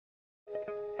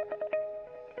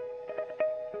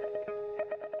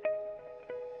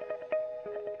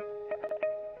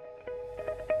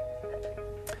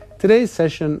Today's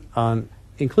session on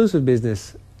inclusive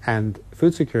business and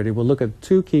food security will look at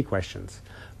two key questions.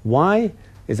 Why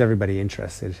is everybody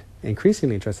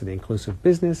increasingly interested in inclusive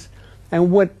business, and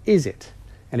what is it?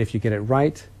 And if you get it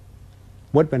right,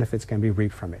 what benefits can be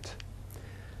reaped from it?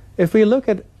 If we look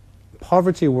at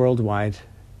poverty worldwide,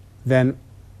 then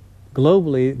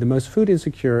globally the most food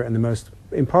insecure and the most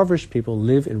impoverished people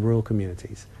live in rural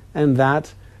communities, and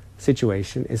that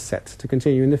situation is set to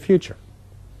continue in the future.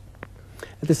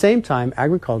 At the same time,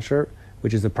 agriculture,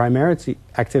 which is the primary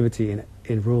activity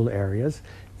in rural areas,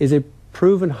 is a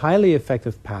proven highly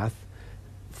effective path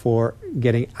for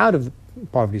getting out of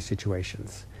poverty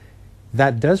situations.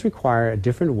 That does require a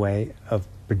different way of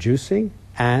producing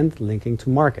and linking to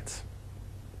markets.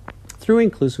 Through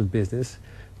inclusive business,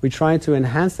 we try to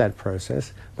enhance that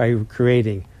process by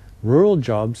creating rural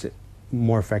jobs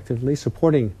more effectively,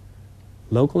 supporting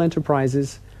local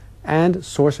enterprises, and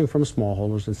sourcing from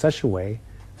smallholders in such a way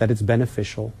that it's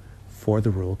beneficial for the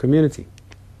rural community.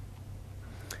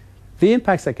 The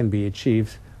impacts that can be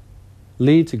achieved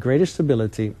lead to greater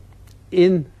stability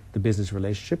in the business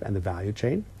relationship and the value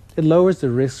chain. It lowers the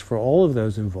risks for all of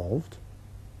those involved,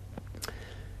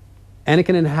 and it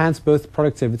can enhance both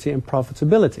productivity and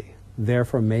profitability,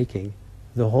 therefore making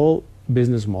the whole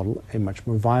business model a much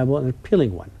more viable and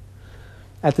appealing one.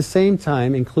 At the same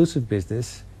time, inclusive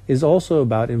business is also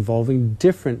about involving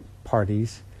different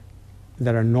parties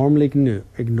that are normally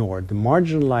ignored, the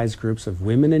marginalized groups of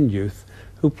women and youth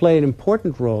who play an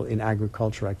important role in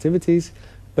agricultural activities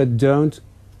but don't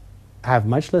have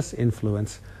much less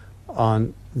influence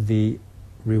on the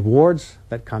rewards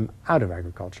that come out of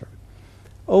agriculture.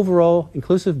 Overall,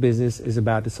 inclusive business is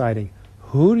about deciding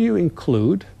who do you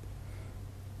include,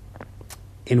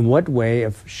 in what way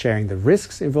of sharing the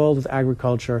risks involved with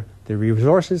agriculture, the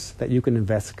resources that you can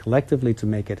invest collectively to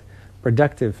make it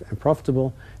productive and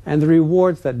profitable, and the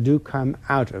rewards that do come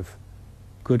out of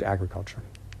good agriculture.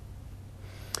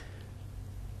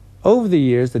 Over the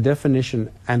years, the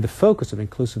definition and the focus of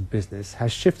inclusive business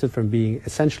has shifted from being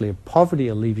essentially a poverty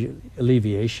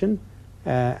alleviation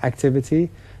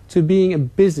activity to being a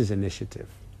business initiative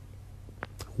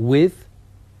with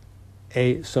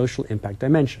a social impact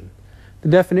dimension. The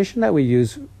definition that we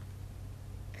use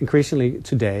increasingly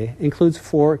today includes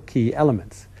four key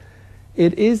elements.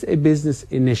 It is a business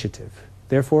initiative.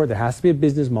 Therefore, there has to be a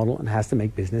business model and has to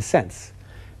make business sense.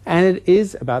 And it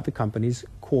is about the company's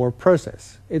core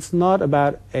process. It's not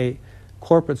about a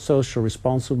corporate social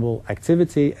responsible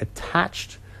activity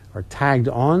attached or tagged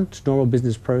on to normal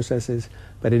business processes,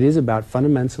 but it is about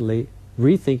fundamentally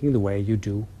rethinking the way you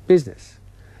do business.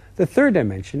 The third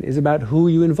dimension is about who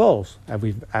you involve,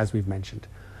 as we've mentioned.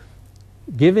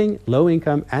 Giving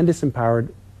low-income and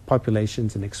disempowered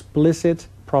populations an explicit,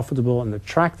 profitable, and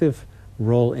attractive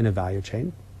role in a value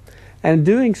chain, and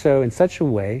doing so in such a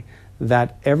way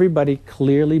that everybody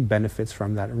clearly benefits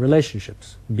from that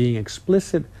relationships, being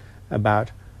explicit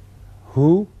about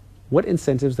what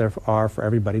incentives there are for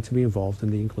everybody to be involved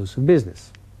in the inclusive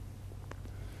business.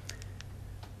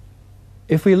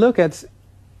 If we look at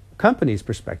companies'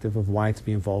 perspective of why to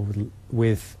be involved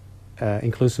with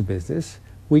inclusive business,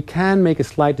 we can make a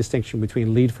slight distinction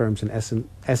between lead firms and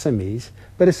SMEs,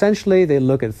 but essentially they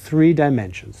look at three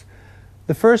dimensions.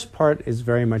 The first part is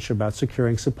very much about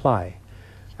securing supply.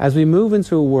 As we move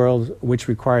into a world which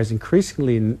requires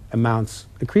increasing amounts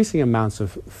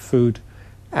of food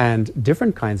and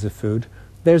different kinds of food,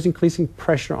 there's increasing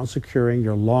pressure on securing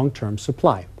your long-term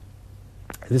supply.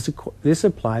 This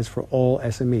applies for all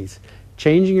SMEs.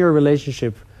 Changing your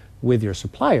relationship with your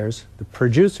suppliers, the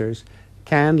producers,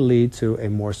 can lead to a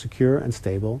more secure and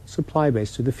stable supply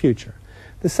base to the future.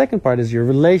 The second part is your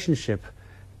relationship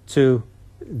to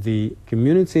the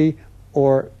community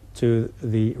or to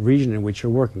the region in which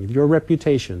you're working, your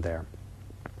reputation there.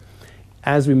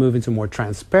 As we move into a more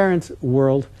transparent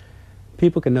world,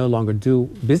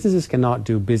 businesses cannot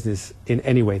do business in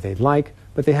any way they'd like,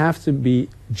 but they have to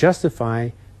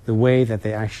justify the way that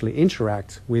they actually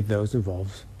interact with those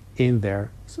involved in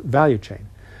their value chain.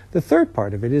 The third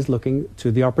part of it is looking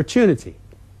to the opportunity.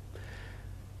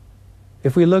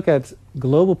 If we look at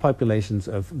global populations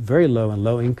of very low and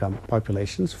low income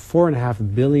populations,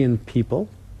 4.5 billion people,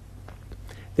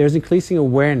 there's increasing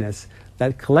awareness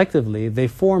that collectively they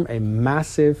form a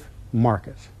massive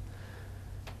market.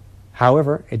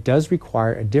 However, it does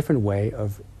require a different way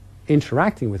of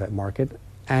interacting with that market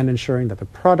and ensuring that the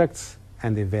products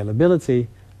and the availability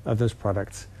of those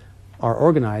products are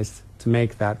organized to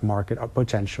make that market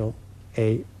potential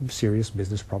a serious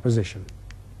business proposition.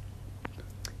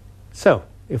 So,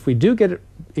 if we do get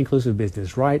inclusive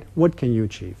business right, what can you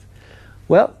achieve?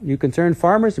 Well, you can turn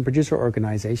farmers and producer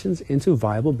organizations into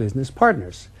viable business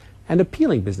partners and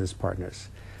appealing business partners.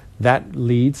 That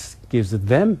gives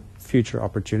them future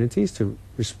opportunities to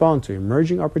respond to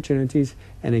emerging opportunities,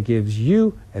 and it gives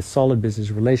you a solid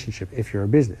business relationship if you're a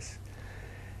business.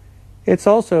 It's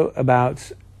also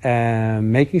about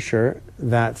making sure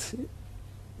that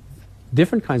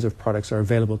different kinds of products are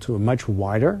available to a much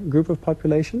wider group of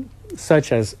population,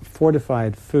 such as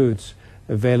fortified foods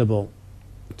available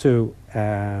to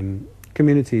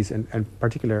communities and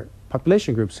particular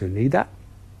population groups who need that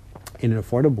in an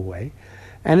affordable way.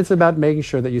 And it's about making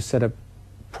sure that you set up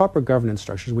proper governance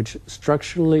structures which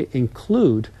structurally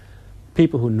include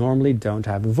people who normally don't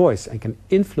have a voice and can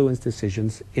influence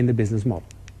decisions in the business model.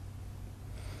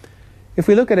 If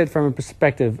we look at it from a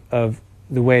perspective of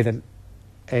the way that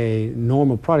a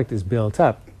normal product is built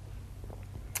up,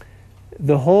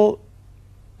 the whole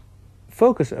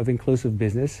focus of inclusive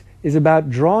business is about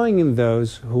drawing in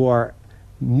those who are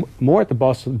more at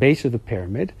the base of the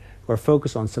pyramid, who are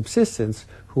focused on subsistence,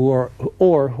 who are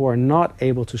not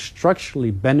able to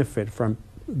structurally benefit from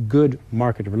good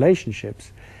market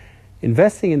relationships,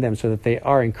 investing in them so that they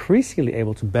are increasingly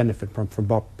able to benefit from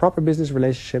proper business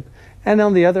relationship, and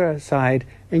on the other side,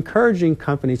 encouraging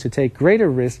companies to take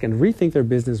greater risk and rethink their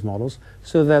business models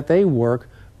so that they work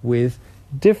with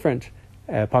different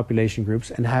population groups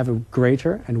and have a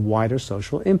greater and wider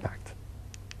social impact.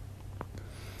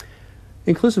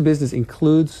 Inclusive business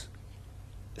includes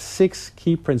 6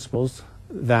 key principles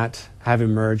that have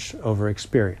emerged over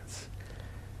experience.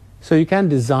 So you can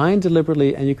design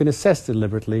deliberately and you can assess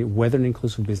deliberately whether an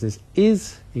inclusive business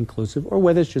is inclusive or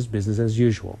whether it's just business as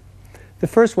usual. The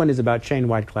first one is about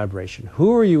chain-wide collaboration.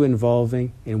 Who are you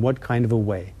involving in what kind of a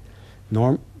way?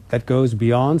 That goes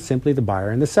beyond simply the buyer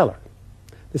and the seller.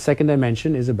 The second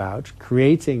dimension is about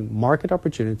creating market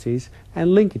opportunities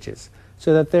and linkages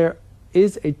so that there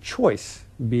is a choice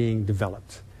being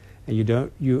developed and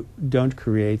you don't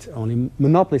create only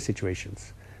monopoly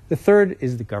situations. The third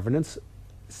is the governance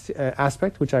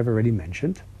aspect, which I've already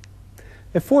mentioned.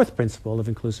 A fourth principle of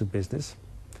inclusive business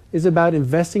is about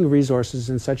investing resources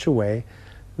in such a way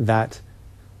that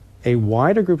a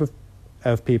wider group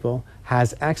of people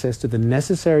has access to the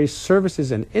necessary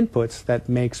services and inputs that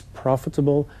makes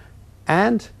profitable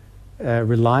and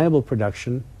reliable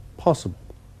production possible.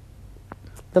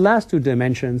 The last 2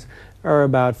 dimensions are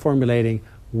about formulating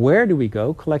where do we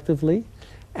go collectively,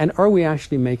 and are we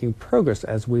actually making progress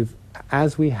as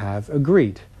we have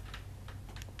agreed.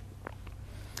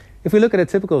 If we look at a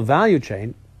typical value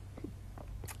chain,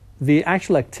 the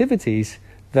actual activities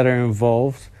that are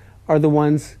involved are the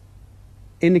ones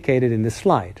indicated in this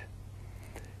slide.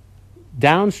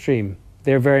 Downstream,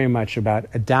 they're very much about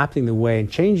adapting the way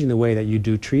and changing the way that you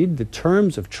do trade, the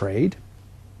terms of trade.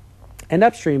 And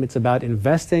upstream, it's about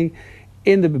investing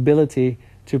in the ability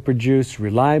to produce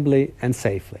reliably and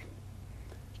safely.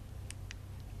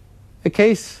 A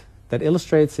case that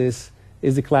illustrates this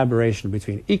is the collaboration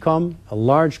between Ecom, a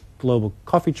large global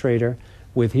coffee trader,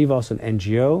 with Hivos, an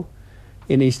NGO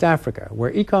in East Africa,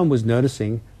 where Ecom was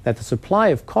noticing that the supply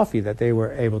of coffee that they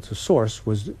were able to source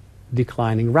was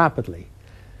declining rapidly.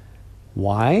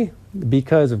 Why?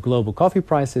 Because of global coffee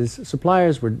prices,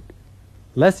 suppliers were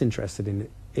less interested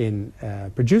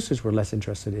producers were less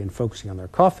interested in focusing on their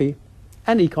coffee,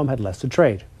 and Ecom had less to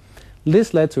trade.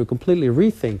 This led to a completely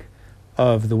rethink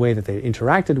of the way that they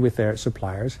interacted with their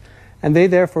suppliers, and they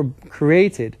therefore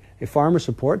created a farmer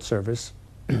support service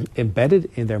embedded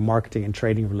in their marketing and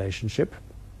trading relationship,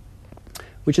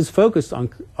 which is focused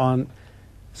on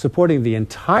supporting the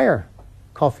entire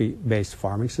coffee-based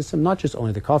farming system, not just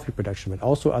only the coffee production, but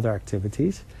also other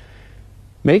activities,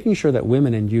 making sure that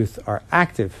women and youth are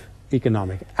active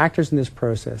economic actors in this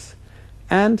process.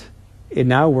 And it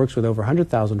now works with over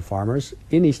 100,000 farmers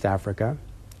in East Africa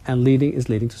and is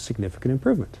leading to significant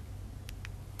improvement.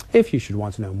 If you should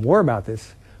want to know more about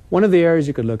this, one of the areas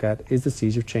you could look at is the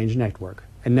Seeds of Change network,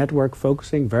 a network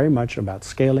focusing very much about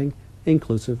scaling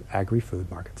inclusive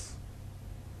agri-food markets.